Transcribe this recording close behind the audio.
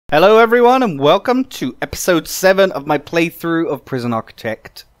Hello everyone and welcome to episode 7 of my playthrough of Prison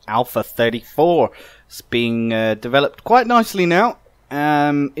Architect Alpha 34. It's being developed quite nicely now.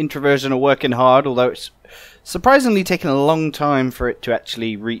 Introversion are working hard, although it's surprisingly taken a long time for it to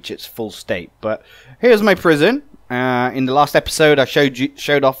actually reach its full state. But here's my prison. In the last episode I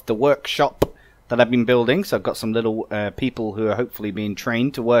showed off the workshop that I've been building, so I've got some little people who are hopefully being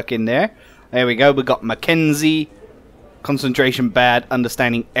trained to work in there. There we go, we've got Mackenzie. Concentration bad,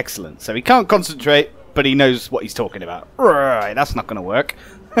 understanding excellent. So he can't concentrate, but he knows what he's talking about. Right, that's not going to work.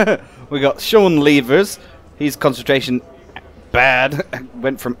 We got Sean Levers. His concentration bad.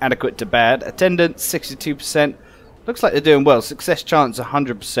 Went from adequate to bad. Attendance 62%. Looks like they're doing well. Success chance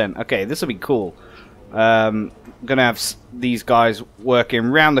 100%. Okay, this will be cool. Going to have these guys working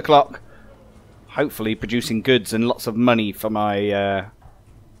round the clock. Hopefully producing goods and lots of money for my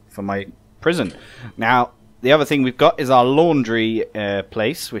prison. Now, the other thing we've got is our laundry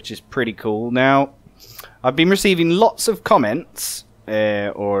place, which is pretty cool. Now, I've been receiving lots of comments,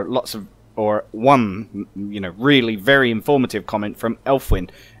 or one, really very informative comment from Elfwin,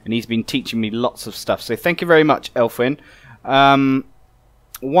 and he's been teaching me lots of stuff. So thank you very much, Elfwin.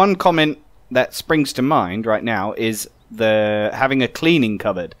 One comment that springs to mind right now is having a cleaning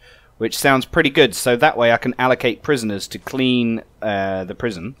cupboard, which sounds pretty good, so that way I can allocate prisoners to clean the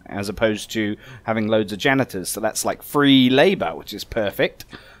prison, as opposed to having loads of janitors. So that's like free labor, which is perfect.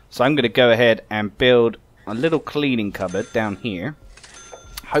 So I'm going to go ahead and build a little cleaning cupboard down here.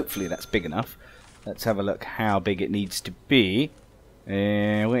 Hopefully that's big enough. Let's have a look how big it needs to be.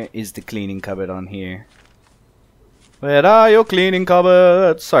 Where is the cleaning cupboard on here? Where are your cleaning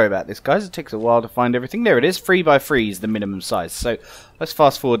cupboards? Sorry about this, guys. It takes a while to find everything. There it is. 3x3 is the minimum size. So let's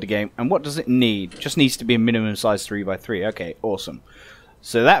fast forward the game. And what does it need? Just needs to be a minimum size 3x3. Okay, awesome.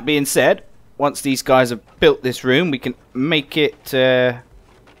 So that being said, once these guys have built this room, we can make it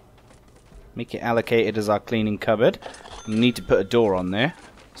allocated as our cleaning cupboard. We need to put a door on there.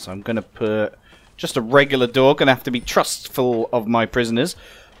 So I'm going to put just a regular door. Going to have to be trustful of my prisoners.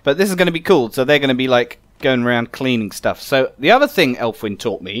 But this is going to be cool. So they're going to be like going around cleaning stuff. So the other thing Elfwin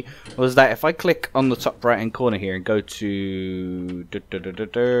taught me was that if I click on the top right hand corner here and go to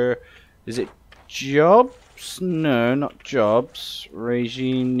is it jobs? No, not jobs.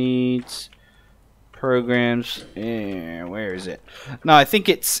 Regime needs, programs. Where is it? No, I think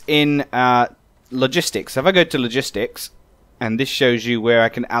it's in logistics. So if I go to logistics, and this shows you where I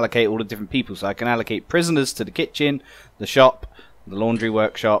can allocate all the different people. So I can allocate prisoners to the kitchen, the shop, the laundry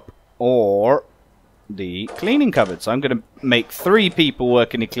workshop, or the cleaning cupboard. So I'm going to make 3 people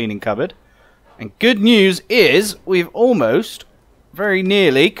work in the cleaning cupboard. And good news is we've almost, very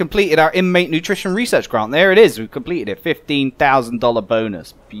nearly, completed our inmate nutrition research grant. There it is. We've completed it. $15,000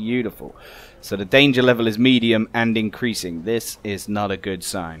 bonus. Beautiful. So the danger level is medium and increasing. This is not a good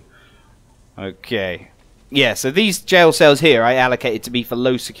sign. Okay. Yeah, so these jail cells here I allocated to be for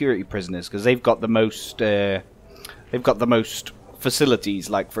low security prisoners because they've got the most facilities.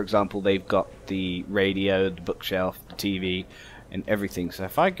 Like, for example, they've got the radio, the bookshelf, the TV, and everything. So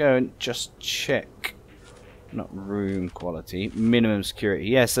if I go and just check, not room quality, minimum security.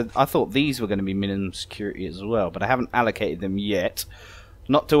 Yeah, so I thought these were going to be minimum security as well, but I haven't allocated them yet.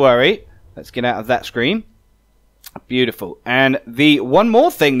 Not to worry. Let's get out of that screen. Beautiful. And the one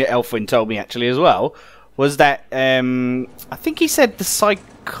more thing that Elfwin told me actually as well was that I think he said the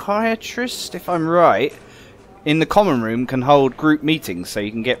psychiatrist, if I'm right, in the common room can hold group meetings, so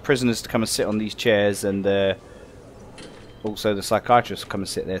you can get prisoners to come and sit on these chairs, and also the psychiatrist will come and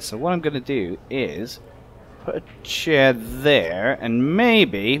sit there. So what I'm going to do is put a chair there, and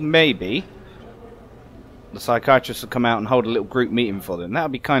maybe the psychiatrist will come out and hold a little group meeting for them. That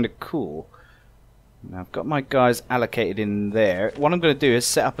would be kind of cool. Now I've got my guys allocated in there. What I'm going to do is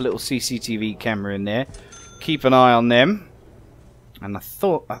set up a little CCTV camera in there, keep an eye on them. And I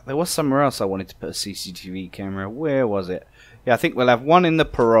thought there was somewhere else I wanted to put a CCTV camera. Where was it? Yeah, I think we'll have one in the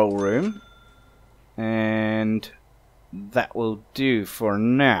parole room. And that will do for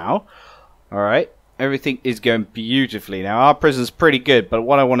now. Alright, everything is going beautifully. Now, our prison's pretty good, but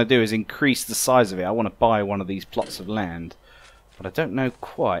what I want to do is increase the size of it. I want to buy one of these plots of land. But I don't know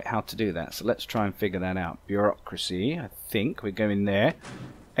quite how to do that, so let's try and figure that out. Bureaucracy, I think. We're going there.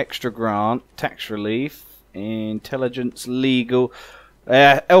 Extra grant, tax relief, intelligence, legal.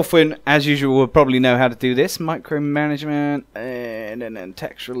 Elfwin, as usual, will probably know how to do this. Micromanagement, and then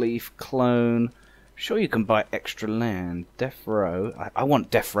tax relief, clone. Sure, you can buy extra land. Death row. I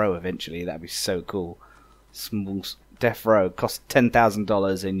want death row eventually. That'd be so cool. Small death row costs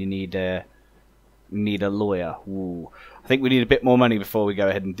 $10,000, and you need a lawyer. Ooh. I think we need a bit more money before we go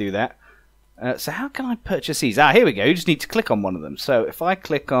ahead and do that. So how can I purchase these? Ah, here we go. You just need to click on one of them. So if I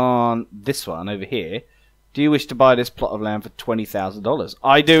click on this one over here, do you wish to buy this plot of land for $20,000?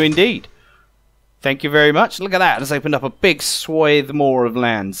 I do indeed. Thank you very much. Look at that. It's opened up a big swathe more of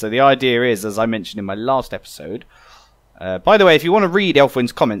land. So the idea is, as I mentioned in my last episode... by the way, if you want to read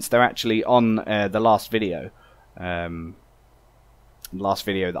Elfwin's comments, they're actually on the last video. Last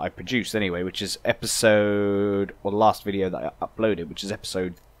video that I produced anyway, which is episode... or the last video that I uploaded, which is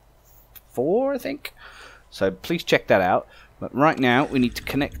episode 4, I think. So please check that out. But right now, we need to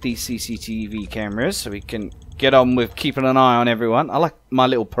connect these CCTV cameras so we can get on with keeping an eye on everyone. I like my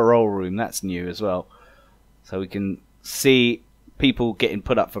little parole room. That's new as well. So we can see people getting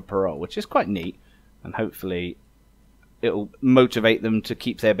put up for parole, which is quite neat. And hopefully it'll motivate them to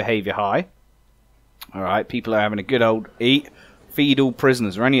keep their behaviour high. Alright, people are having a good old eat. Feed all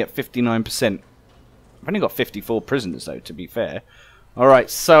prisoners. We're only at 59%. I've only got 54 prisoners, though, to be fair. Alright,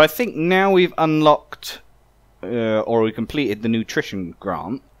 so I think now we've unlocked... or we completed the nutrition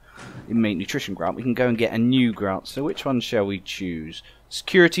grant. Inmate nutrition grant. We can go and get a new grant. So which one shall we choose?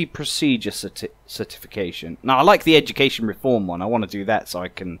 Security procedure certification. Now, I like the education reform one. I want to do that so I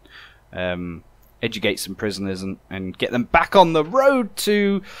can... educate some prisoners and get them back on the road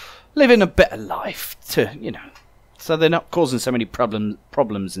to living a better life, to, you know, so they're not causing so many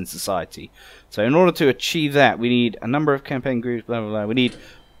problems in society. So in order to achieve that, we need a number of campaign groups, blah, blah, blah. We need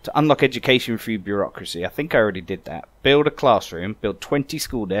to unlock education through bureaucracy. I think I already did that. Build a classroom, build 20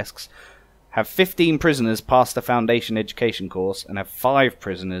 school desks, have 15 prisoners pass the foundation education course, and have 5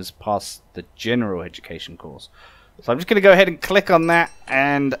 prisoners pass the general education course. So I'm just going to go ahead and click on that,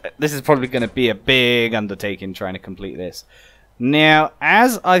 and this is probably going to be a big undertaking trying to complete this. Now,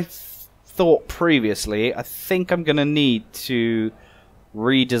 as I thought previously, I think I'm going to need to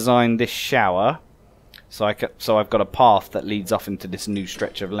redesign this shower so I've got a path that leads off into this new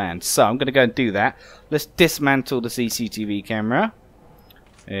stretch of land. So I'm going to go and do that. Let's dismantle the CCTV camera.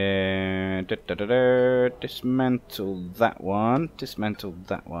 Dismantle that one. Dismantle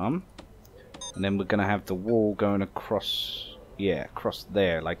that one. And then we're going to have the wall going across, yeah, across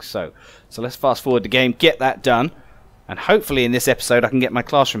there, like so. So let's fast forward the game, get that done. And hopefully in this episode I can get my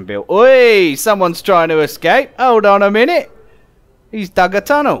classroom built. Oi! Someone's trying to escape. Hold on a minute. He's dug a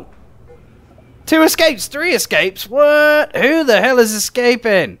tunnel. 2 escapes, 3 escapes. What? Who the hell is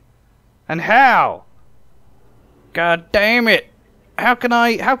escaping? And how? God damn it. How can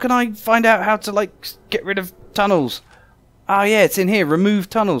I find out how to, like, get rid of tunnels? Oh yeah, it's in here. Remove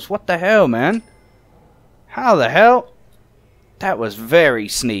tunnels. What the hell, man? How the hell? That was very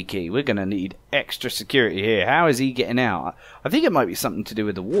sneaky. We're going to need extra security here. How is he getting out? I think it might be something to do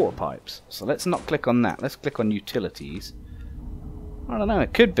with the water pipes. So let's not click on that. Let's click on utilities. I don't know.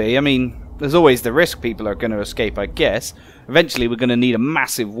 It could be. I mean, there's always the risk people are going to escape, I guess. Eventually, we're going to need a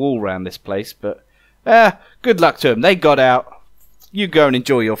massive wall around this place. But, good luck to them. They got out. You go and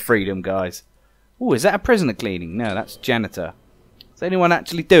enjoy your freedom, guys. Oh, is that a prisoner cleaning? No, that's janitor. Is anyone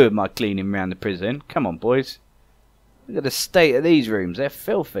actually doing my cleaning around the prison? Come on, boys. Look at the state of these rooms. They're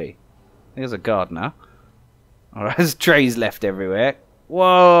filthy. There's a gardener. Alright, there's trays left everywhere.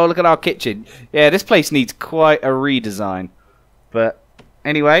 Whoa, look at our kitchen. Yeah, this place needs quite a redesign. But,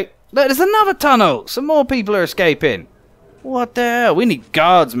 anyway. Look, there's another tunnel. Some more people are escaping. What the hell? We need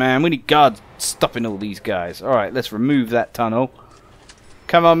guards, man. We need guards stopping all these guys. Alright, let's remove that tunnel.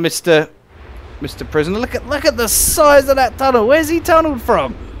 Come on, Mr. Prisoner. Look at the size of that tunnel. Where's he tunneled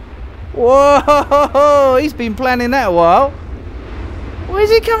from? Whoa! He's been planning that a while. Where's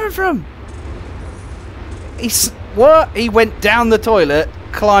he coming from? What? He went down the toilet,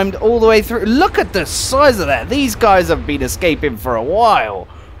 climbed all the way through. Look at the size of that. These guys have been escaping for a while.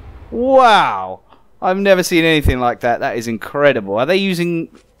 Wow. I've never seen anything like that. That is incredible. Are they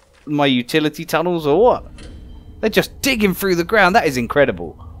using my utility tunnels or what? They're just digging through the ground. That is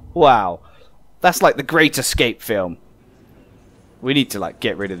incredible. Wow. That's like the Great Escape film. We need to, like,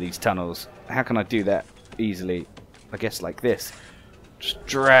 get rid of these tunnels. How can I do that easily? I guess like this. Just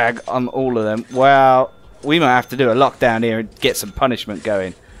drag on all of them. Wow. We might have to do a lockdown here and get some punishment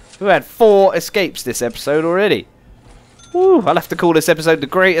going. We've had 4 escapes this episode already. Woo, I'll have to call this episode The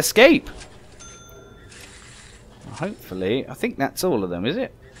Great Escape. Hopefully, I think that's all of them, is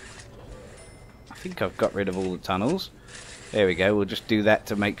it? I think I've got rid of all the tunnels. There we go, we'll just do that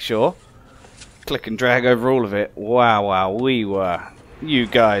to make sure. Click and drag over all of it. Wow, wow, we were. You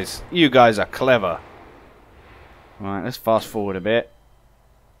guys are clever. Alright, let's fast forward a bit.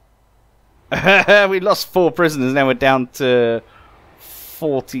 We lost 4 prisoners, now we're down to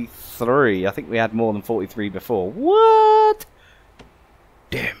 43. I think we had more than 43 before. What?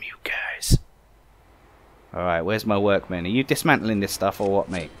 Damn you guys. Alright, where's my workmen? Are you dismantling this stuff or what,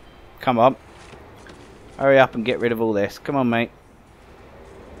 mate? Come on. Hurry up and get rid of all this. Come on, mate.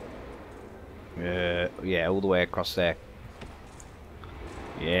 Yeah, all the way across there.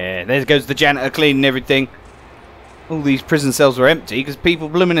 Yeah, there goes the janitor cleaning everything. All these prison cells were empty because people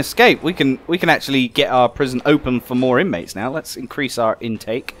blooming escaped. We can actually get our prison open for more inmates now. Let's increase our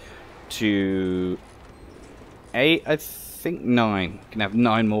intake to 8, I think 9. We can have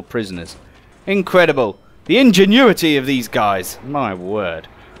 9 more prisoners. Incredible. The ingenuity of these guys. My word.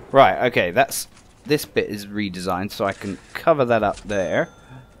 Right, okay, this bit is redesigned so I can cover that up there.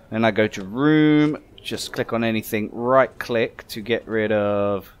 Then I go to room, just click on anything, right click to get rid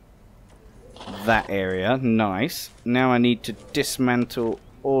of that area. Nice. Now I need to dismantle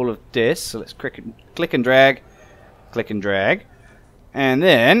all of this. So let's click and drag, and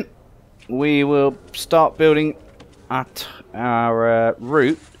then we will start building our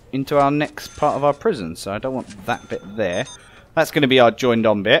route into our next part of our prison. So I don't want that bit there. That's going to be our joined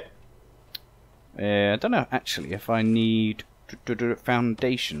on bit. I don't know actually if I need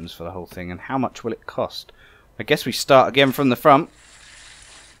foundations for the whole thing, and how much will it cost. I guess we start again from the front.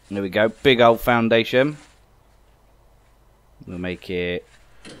 There we go, big old foundation. We'll make it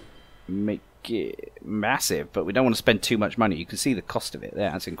massive, but we don't want to spend too much money. You can see the cost of it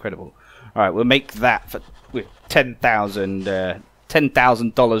there. That's incredible. All right, we'll make that with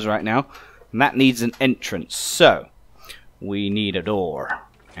 $10,000 right now, and that needs an entrance. So we need a door,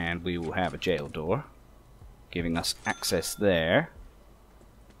 and we will have a jail door, giving us access there.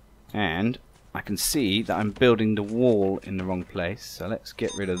 And I can see that I'm building the wall in the wrong place, so let's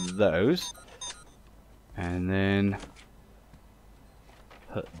get rid of those. And then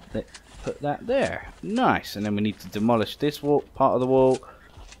put that there. Nice. And then we need to demolish this wall, part of the wall,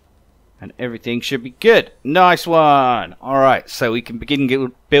 and everything should be good. Nice one. Alright, so we can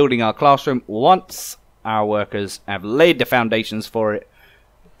begin building our classroom once our workers have laid the foundations for it.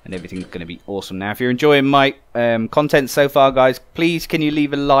 And everything's going to be awesome. Now, if you're enjoying my content so far, guys, please can you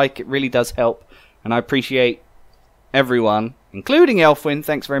leave a like? It really does help. And I appreciate everyone, including Elfwin.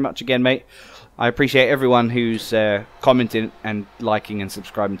 Thanks very much again, mate. I appreciate everyone who's commenting and liking and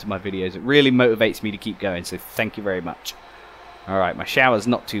subscribing to my videos. It really motivates me to keep going, so thank you very much. Alright, my shower's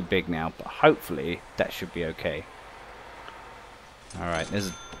not too big now, but hopefully that should be okay. Alright, there's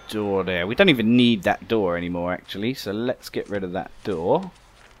a door there. We don't even need that door anymore, actually, so let's get rid of that door.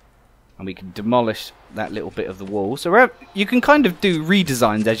 And we can demolish that little bit of the wall. So you can kind of do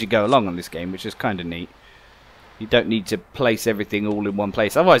redesigns as you go along on this game, which is kind of neat. You don't need to place everything all in one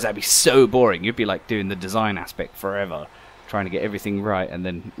place. Otherwise, that'd be so boring. You'd be like doing the design aspect forever, trying to get everything right and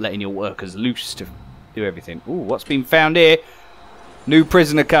then letting your workers loose to do everything. Ooh, what's been found here? New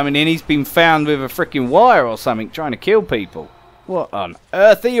prisoner coming in. He's been found with a freaking wire or something, trying to kill people. What on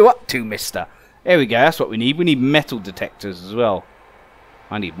earth are you up to, mister? There we go. That's what we need. We need metal detectors as well.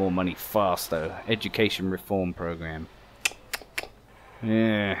 I need more money fast, though. Education reform program.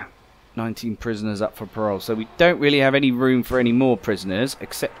 Yeah. 19 prisoners up for parole. So we don't really have any room for any more prisoners,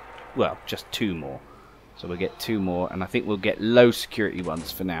 except, well, just 2 more. So we'll get 2 more, and I think we'll get low security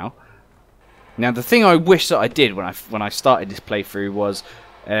ones for now. Now, the thing I wish that I did when I started this playthrough was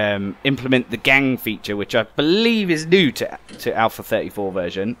implement the gang feature, which I believe is new to Alpha 34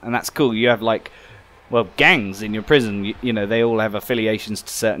 version, and that's cool. You have, like, well, gangs in your prison. You know, they all have affiliations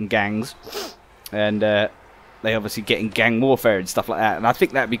to certain gangs, and they obviously get in gang warfare and stuff like that, and I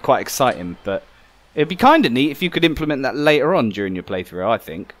think that'd be quite exciting. But it'd be kind of neat if you could implement that later on during your playthrough, I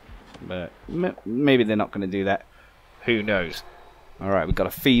think. But maybe they're not going to do that. Who knows? Alright, we've got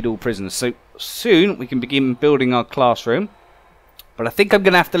to feed all prisoners. So soon we can begin building our classroom. But I think I'm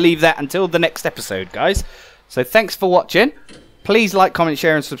going to have to leave that until the next episode, guys. So thanks for watching. Please like, comment,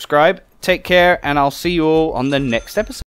 share and subscribe. Take care, and I'll see you all on the next episode.